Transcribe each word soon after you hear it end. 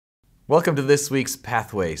Welcome to this week's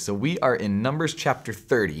Pathway. So we are in Numbers chapter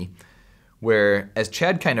 30, where as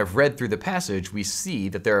Chad kind of read through the passage, we see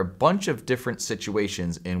that there are a bunch of different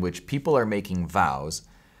situations in which people are making vows,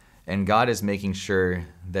 and God is making sure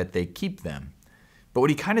that they keep them. But what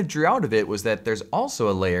he kind of drew out of it was that there's also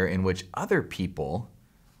a layer in which other people,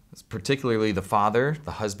 particularly the father,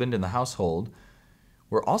 the husband, and the household,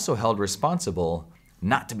 were also held responsible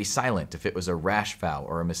not to be silent if it was a rash vow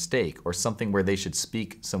or a mistake or something where they should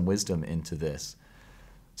speak some wisdom into this.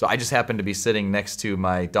 So I just happened to be sitting next to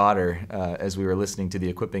my daughter as we were listening to the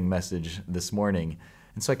equipping message this morning.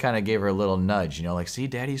 And so I kind of gave her a little nudge, like, see,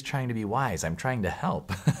 Daddy's trying to be wise. I'm trying to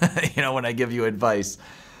help, when I give you advice,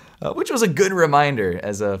 which was a good reminder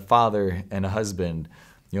as a father and a husband,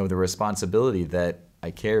 the responsibility that I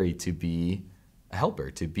carry to be a helper,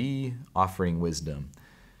 to be offering wisdom.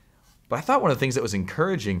 But I thought one of the things that was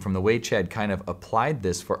encouraging from the way Chad kind of applied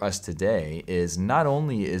this for us today is not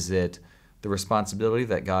only is it the responsibility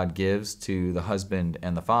that God gives to the husband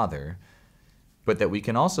and the father, but that we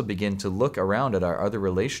can also begin to look around at our other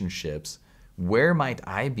relationships. Where might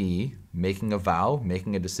I be making a vow,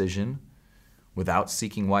 making a decision without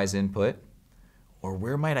seeking wise input? Or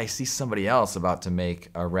where might I see somebody else about to make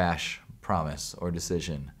a rash promise or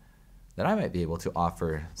decision that I might be able to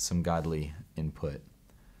offer some godly input?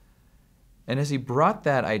 And as he brought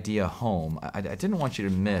that idea home, I didn't want you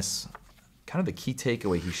to miss kind of the key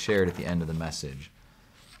takeaway he shared at the end of the message.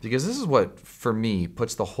 Because this is what, for me,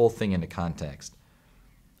 puts the whole thing into context.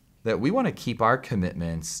 That we want to keep our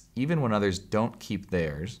commitments even when others don't keep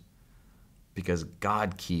theirs, because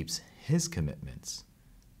God keeps his commitments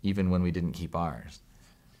even when we didn't keep ours.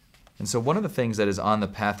 And so one of the things that is on the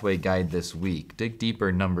Pathway Guide this week, Dig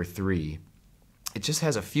Deeper number 3, it just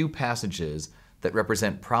has a few passages that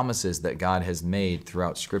represent promises that God has made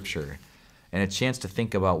throughout Scripture, and a chance to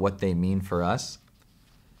think about what they mean for us.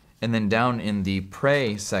 And then down in the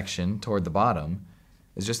pray section toward the bottom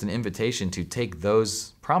is just an invitation to take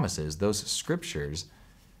those promises, those scriptures,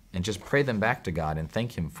 and just pray them back to God and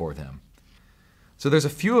thank him for them. So there's a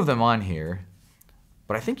few of them on here,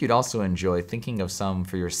 but I think you'd also enjoy thinking of some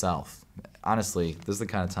for yourself. Honestly, this is the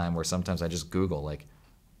kind of time where sometimes I just Google,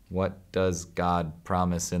 what does God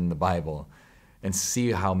promise in the Bible? And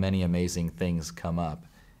see how many amazing things come up,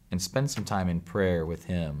 and spend some time in prayer with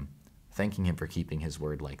him, thanking him for keeping his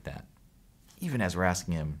word like that, even as we're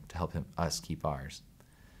asking him to help us keep ours.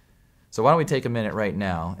 So why don't we take a minute right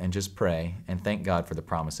now and just pray and thank God for the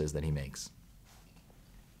promises that he makes.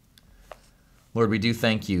 Lord, we do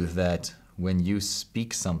thank you that when you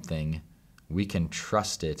speak something, we can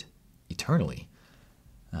trust it eternally.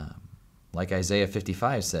 Like Isaiah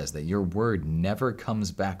 55 says, that your word never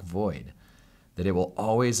comes back void, that it will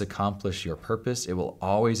always accomplish your purpose, it will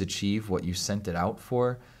always achieve what you sent it out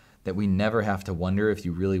for, that we never have to wonder if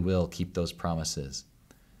you really will keep those promises.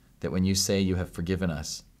 That when you say you have forgiven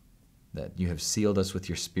us, that you have sealed us with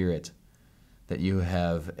your Spirit, that you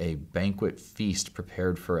have a banquet feast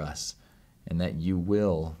prepared for us, and that you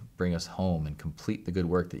will bring us home and complete the good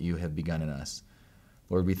work that you have begun in us.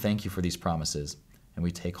 Lord, we thank you for these promises, and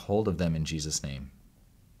we take hold of them in Jesus' name.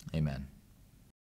 Amen.